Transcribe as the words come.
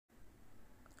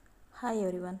Hi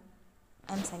everyone,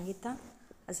 I am Sangeetha,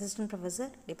 Assistant Professor,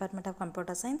 Department of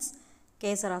Computer Science,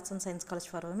 KSR Arts and Science College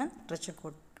for Women,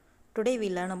 Tricharkot. Today we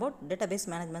learn about Database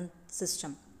Management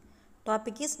System.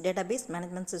 Topic is Database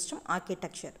Management System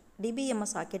Architecture.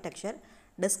 DBMS architecture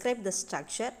describes the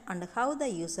structure and how the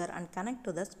user and connect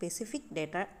to the specific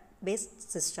database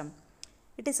system.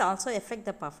 It is also affect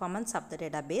the performance of the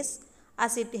database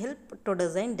as it helps to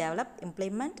design, develop,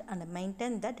 implement and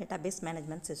maintain the database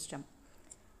management system.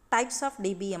 Types of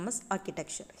DBMS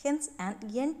architecture. Hence, an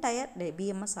entire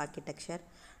DBMS architecture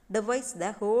divides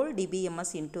the whole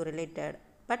DBMS into related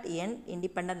but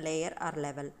independent layer or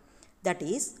level. That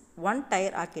is, one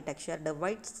tier architecture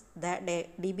divides the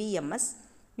DBMS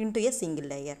into a single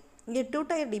layer. A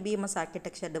two-tier DBMS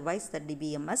architecture divides the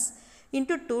DBMS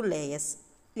into two layers.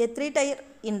 A three-tier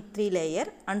in three layer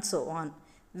and so on.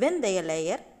 When the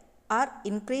layer are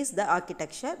increase the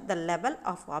architecture, the level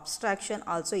of abstraction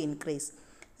also increase,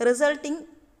 resulting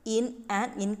in an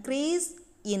increase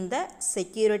in the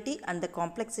security and the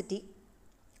complexity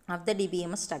of the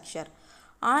DBMS structure.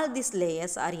 All these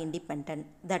layers are independent.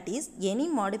 That is, any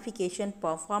modification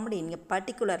performed in a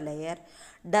particular layer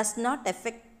does not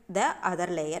affect the other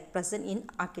layer present in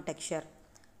architecture.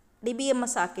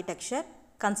 DBMS architecture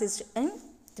consists in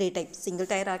three types: single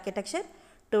tier architecture,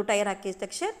 two tier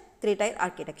architecture, three tier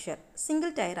architecture.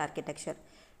 Single tier architecture.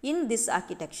 In this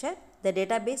architecture, the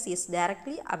database is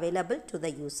directly available to the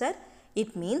user.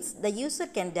 It means the user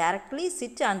can directly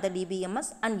sit on the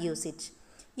DBMS and use it.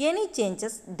 Any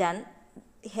changes done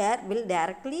here will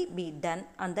directly be done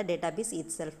on the database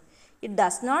itself. It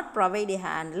does not provide a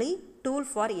handling tool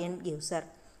for end user.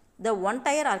 The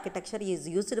one-tier architecture is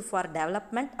used for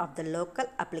development of the local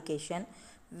application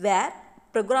where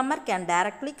programmer can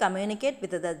directly communicate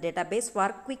with the database for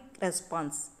quick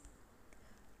response.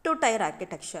 Two-tier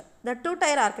architecture. The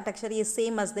two-tier architecture is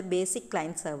same as the basic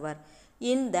client server.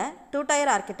 In the two-tier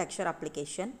architecture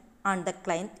application, on the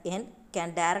client end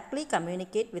can directly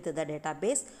communicate with the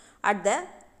database at the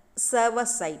server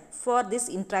side. For this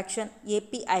interaction,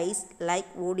 APIs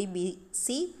like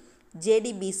ODBC,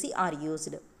 JDBC are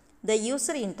used. The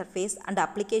user interface and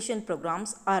application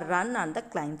programs are run on the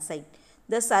client side.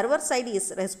 The server side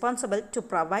is responsible to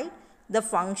provide the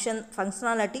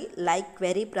functionality like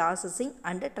query processing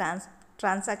and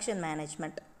transaction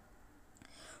management.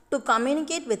 To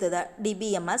communicate with the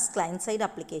DBMS client-side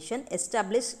application,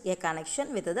 establish a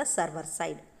connection with the server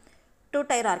side.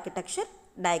 Two-tier architecture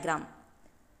diagram.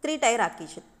 Three-tier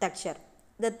architecture.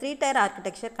 The three-tier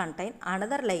architecture contains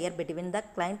another layer between the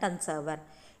client and server.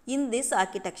 In this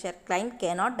architecture, client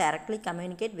cannot directly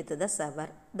communicate with the server.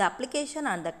 The application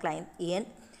and the client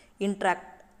interact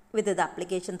with the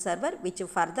application server, which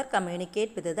further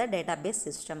communicate with the database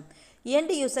system. End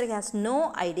user has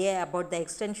no idea about the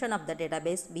extension of the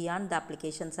database beyond the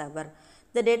application server.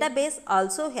 The database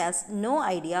also has no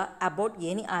idea about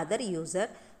any other user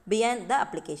beyond the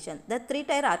application. The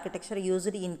three-tier architecture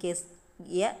used in case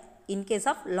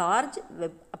of large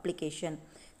web application.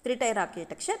 Three-tier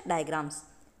architecture diagrams.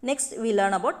 Next, we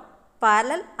learn about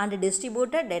parallel and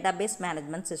distributed database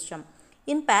management system.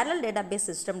 In parallel database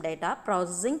system, data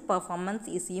processing performance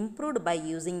is improved by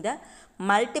using the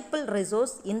multiple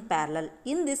resources in parallel.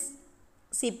 In this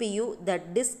CPU, the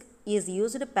disk is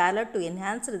used parallel to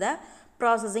enhance the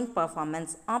processing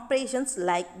performance. Operations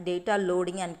like data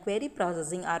loading and query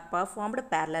processing are performed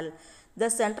parallel. The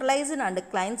centralized and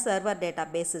client-server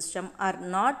database system are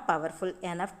not powerful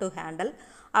enough to handle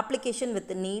application with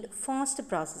need fast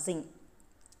processing.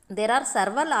 There are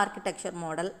several architecture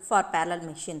models for parallel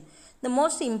machine. The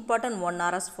most important one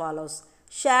are as follows.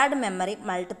 Shared memory,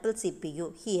 multiple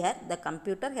CPU. Here, the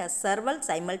computer has several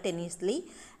simultaneously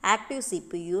active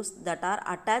CPUs that are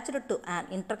attached to an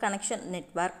interconnection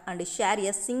network and share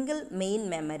a single main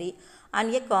memory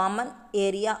and a common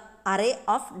array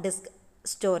of disk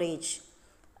storage.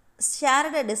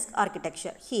 Shared disk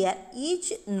architecture. Here,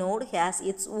 each node has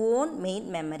its own main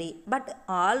memory, but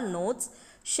all nodes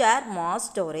share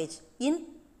mass storage. In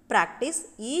practice,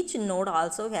 each node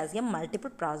also has a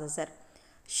multiple processor.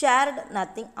 Shared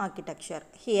nothing architecture.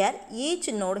 Here, each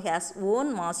node has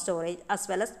own mass storage as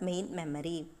well as main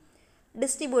memory.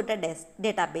 Distributed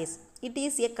database. It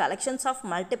is a collection of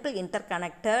multiple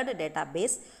interconnected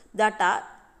database that are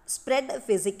spread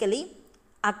physically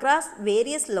across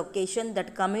various locations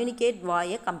that communicate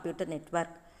via computer network.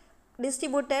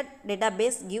 Distributed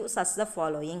database gives us the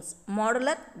following.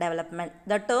 Modular development.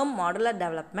 The term modular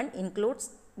development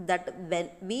includes that when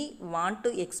we want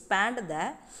to expand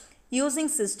the using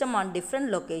system on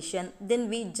different location, then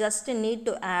we just need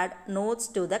to add nodes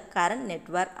to the current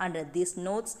network and these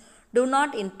nodes do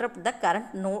not interrupt the current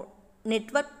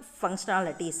network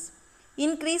functionalities.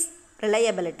 Increase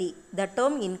reliability. The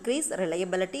term increase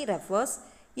reliability refers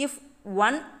if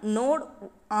one node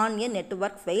on a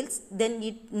network fails, then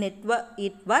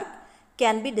its work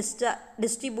can be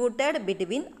distributed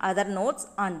between other nodes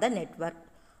on the network.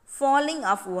 Falling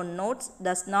of one node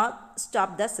does not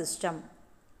stop the system.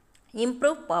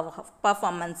 Improve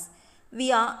performance.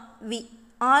 We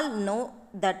all know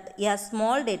that a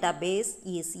small database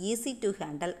is easy to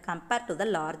handle compared to the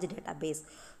large database.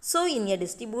 So in a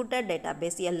distributed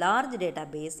database, a large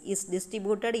database is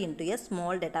distributed into a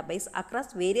small database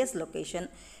across various locations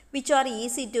which are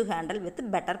easy to handle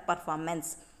with better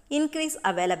performance. Increase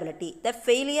availability. The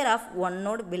failure of one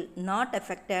node will not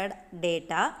affect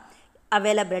data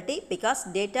availability because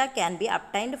data can be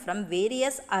obtained from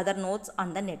various other nodes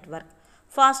on the network.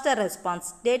 Faster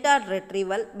response. Data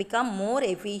retrieval become more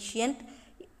efficient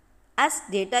as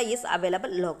data is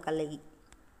available locally.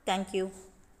 Thank you.